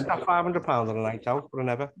that's spent that £500 on a night out, but I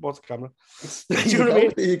never bought a camera. There you go,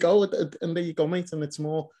 there you go, and there you go, mate. And it's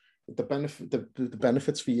more the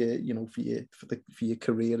benefits for you, you know, for your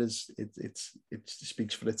career is it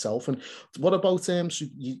speaks for itself. And what about so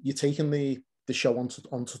you're taking the show on the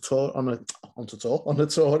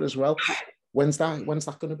tour as well? When's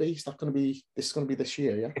that going to be? Is that going to be this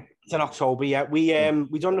year? Yeah, it's in October. Yeah, we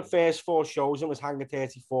done the first 4 shows and it was Hangar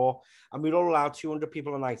 34, and we were allowed 200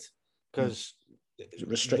 people a night because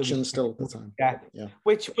restrictions still at the time. Yeah.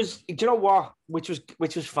 Which was, do you know what? Which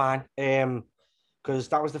was fine. Because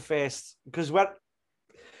that was the first. Because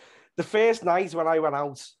the first night when I went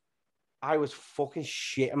out, I was fucking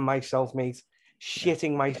shitting myself, mate.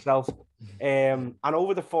 Shitting myself. And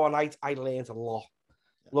over the 4 nights, I learned a lot.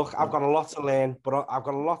 Look, I've got a lot to learn, but I've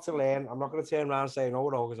got a lot to learn. I'm not going to turn around and say no,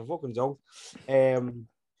 because I fucking don't.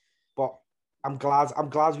 But I'm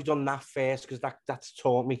glad we've done that first, because that's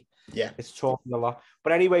taught me. Yeah, it's taught me a lot.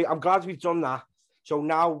 But anyway, I'm glad we've done that. So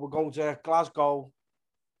now we're going to Glasgow,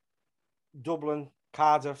 Dublin,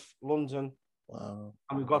 Cardiff, London. Wow.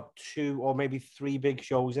 And we've got 2 or maybe 3 big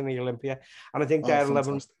shows in the Olympia. And I think there are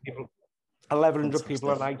 1,100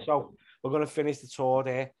 people a night. So we're going to finish the tour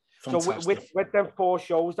there. Fantastic. So with them 4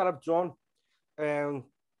 shows that I've done, I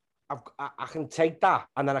can take that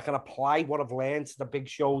and then I can apply what I've learned to the big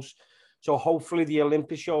shows. So hopefully the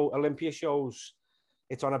Olympia shows,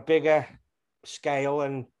 it's on a bigger scale,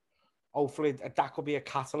 and hopefully that could be a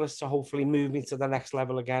catalyst to hopefully move me to the next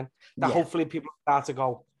level again. Hopefully people start to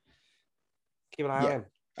go, keep an eye on him.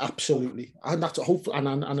 Absolutely, and that's hopefully,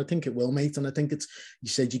 and I think it will, mate. And I think it's, you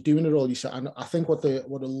said you're doing it all. You said, and I think what a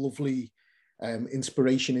lovely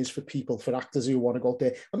inspiration is for people, for actors who want to go out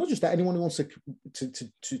there, and not just that, anyone who wants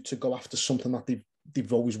to go after something that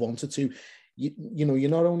they've always wanted to. You know,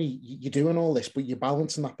 you're not only you're doing all this, but you're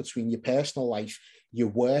balancing that between your personal life, your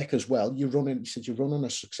work as well. You said you're running a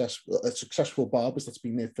successful barbers that's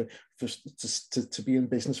been there to be in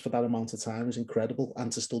business for that amount of time is incredible,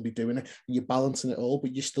 and to still be doing it. And you're balancing it all,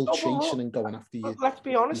 but you're still chasing and going after you. Let's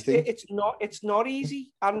be honest, it's not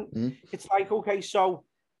easy, and it's like, okay, so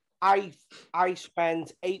I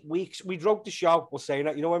spent 8 weeks. We drove the show. We'll say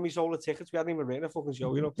that. You know, when we sold the tickets, we hadn't even written a fucking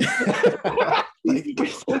show. You know,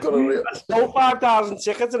 sold 5,000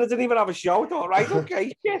 tickets and I didn't even have a show. I thought, right,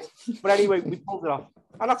 okay, shit. But anyway, we pulled it off,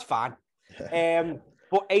 and that's fine.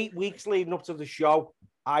 But 8 weeks leading up to the show,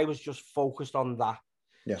 I was just focused on that.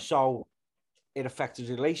 Yeah. So it affected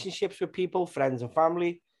relationships with people, friends and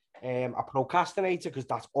family. I procrastinated because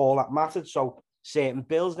that's all that mattered. So certain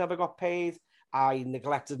bills never got paid. I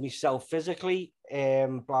neglected myself physically,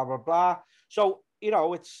 blah, blah, blah. So, you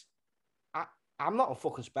know, I'm not a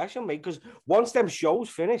fucking special, mate, because once them shows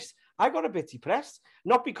finished, I got a bit depressed.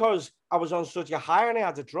 Not because I was on such a high and I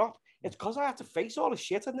had to drop. It's because I had to face all the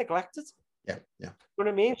shit I'd neglected. Yeah. You know what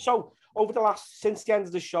I mean? So over since the end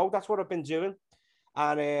of the show, that's what I've been doing.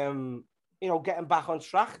 And, you know, getting back on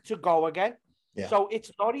track to go again. Yeah. So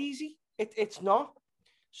it's not easy. It's not.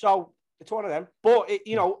 So it's one of them. But,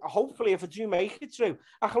 you know, hopefully if I do make it through,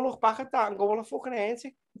 I can look back at that and go, well, I fucking earned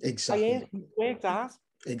it. Exactly. I earned it. Worked hard.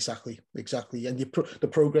 Exactly. And the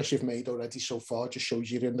progress you've made already so far just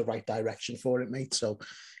shows you're in the right direction for it, mate. So,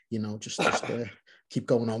 you know, just keep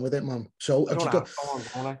going on with it, man. So, have you got...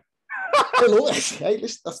 Hey,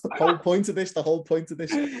 listen, that's the whole point of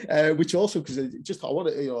this. Which also, because I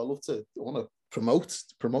want to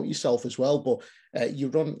promote yourself as well. But you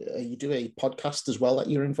do a podcast as well that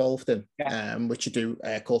you're involved in, which you do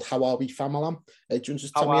called How Are We Family? Do you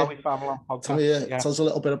just tell us a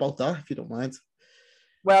little bit about that, if you don't mind?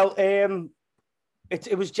 Well,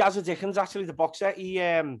 it was Jazza Dickens, actually, the boxer. He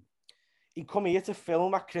come here to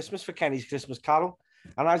film at Christmas for Kenny's Christmas Carol,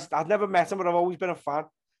 and I'd never met him, but I've always been a fan.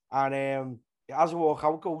 And as I walk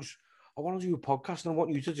out, goes, I want to do a podcast and I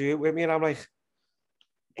want you to do it with me. And I'm like,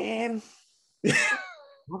 I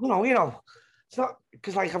don't know, you know. It's not,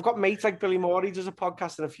 because like I've got mates like Billy Moore, he does a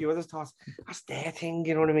podcast, and a few others. That's their thing,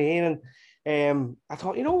 you know what I mean? And I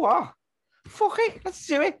thought, you know what? Fuck it, let's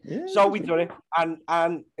do it. Yeah, so we done it.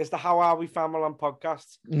 And it's the How Are We Family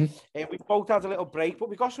podcast. We both had a little break, but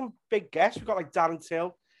we got some big guests. We got like Darren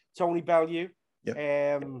Till, Tony Bellew.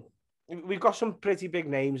 We've got some pretty big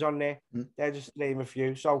names on there. They're just to name a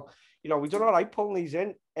few. So, you know, we've done all right pulling these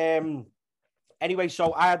in. Anyway,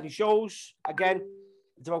 so I had my shows. Again,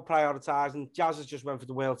 it's about prioritising. Jazz has just went for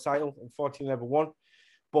the world title. Unfortunately, never won.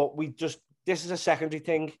 But this is a secondary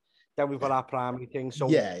thing. Then we've got our primary thing. So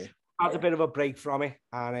had a bit of a break from it.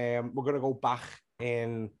 And we're going to go back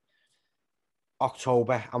in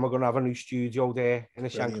October. And we're going to have a new studio there in the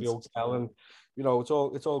Shankly Hotel. And you know,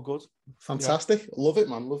 it's all good. Fantastic. Yeah. Love it,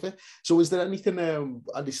 man. Love it. So is there anything,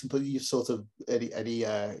 Alison, that you sort of, any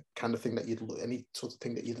kind of thing that any sort of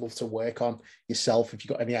thing that you'd love to work on yourself? If you've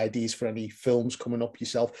got any ideas for any films coming up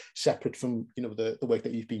yourself, separate from, you know, the work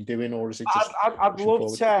that you've been doing, or is it just... I'd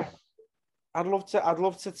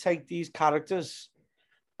love to take these characters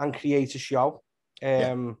and create a show.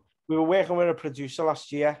 We were working with a producer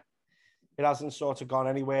last year. It hasn't sort of gone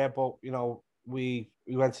anywhere, but, you know, we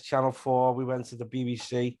went to Channel 4, we went to the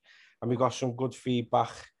BBC, and we got some good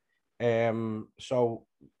feedback. So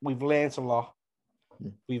we've learned a lot.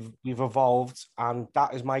 We've evolved, and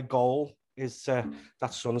that is my goal.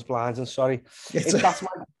 That sun's blinding. Sorry, that's my.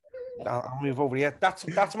 I'll move over here.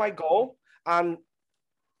 That's my goal, and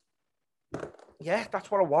yeah, that's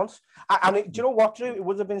what I want. Do you know what, Drew? It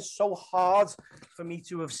would have been so hard for me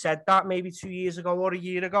to have said that maybe 2 years ago or a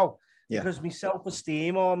year ago, because my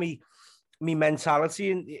self-esteem or me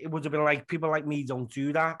mentality, and it would have been like, people like me don't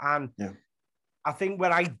do that. And I think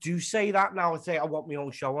when I do say that now, I say I want my own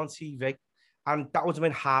show on TV, and that would have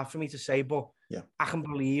been hard for me to say, but I can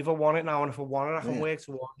believe I want it now, and if I want it, I can work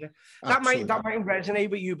towards it. That might resonate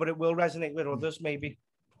with you, but it will resonate with others maybe.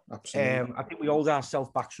 Absolutely. I think we hold ourselves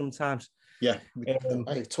back sometimes. Yeah,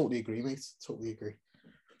 I totally agree, mate. Totally agree.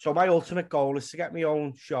 So my ultimate goal is to get my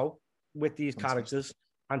own show with these characters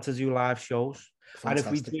and to do live shows.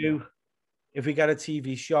 Fantastic. And if we get a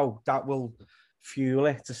TV show, that will fuel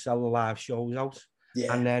it to sell the live shows out.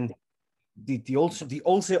 Yeah. And then the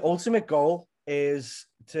ultimate goal is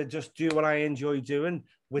to just do what I enjoy doing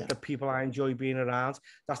with the people I enjoy being around.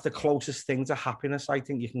 That's the closest thing to happiness I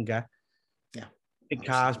think you can get. Yeah. Big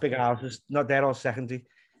cars, big houses, not there all secondary.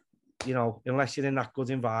 You know, unless you're in that good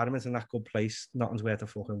environment and that good place, nothing's worth a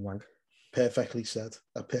fucking wank. Perfectly said.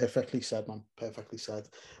 Perfectly said, man. Perfectly said.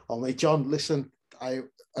 Oh, mate, John, listen, I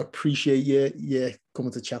appreciate you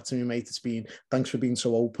coming to chat to me, mate. Thanks for being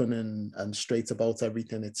so open and straight about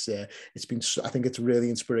everything. It's been, I think it's really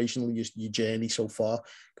inspirational, your journey so far,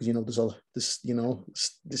 because, you know,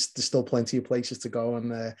 there's still plenty of places to go,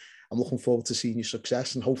 and I'm looking forward to seeing your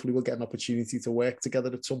success, and hopefully we'll get an opportunity to work together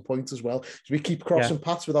at some point as well. So we keep crossing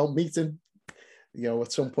paths without meeting, you know,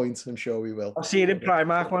 at some point. I'm sure we will. I'll see you in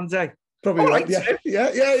Primark one day. Probably right.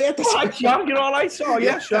 Yeah. All right, John. You're all right. So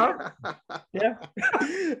yeah, sure. Yeah.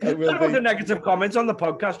 I don't want the negative comments on the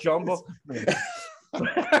podcast, John, but.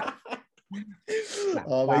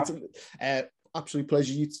 Oh, mate. Absolute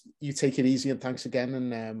pleasure. You take it easy, and thanks again.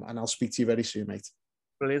 And I'll speak to you very soon, mate.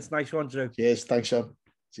 Brilliant. Nice one, Drew. Cheers. Thanks, Sean.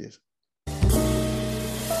 Cheers.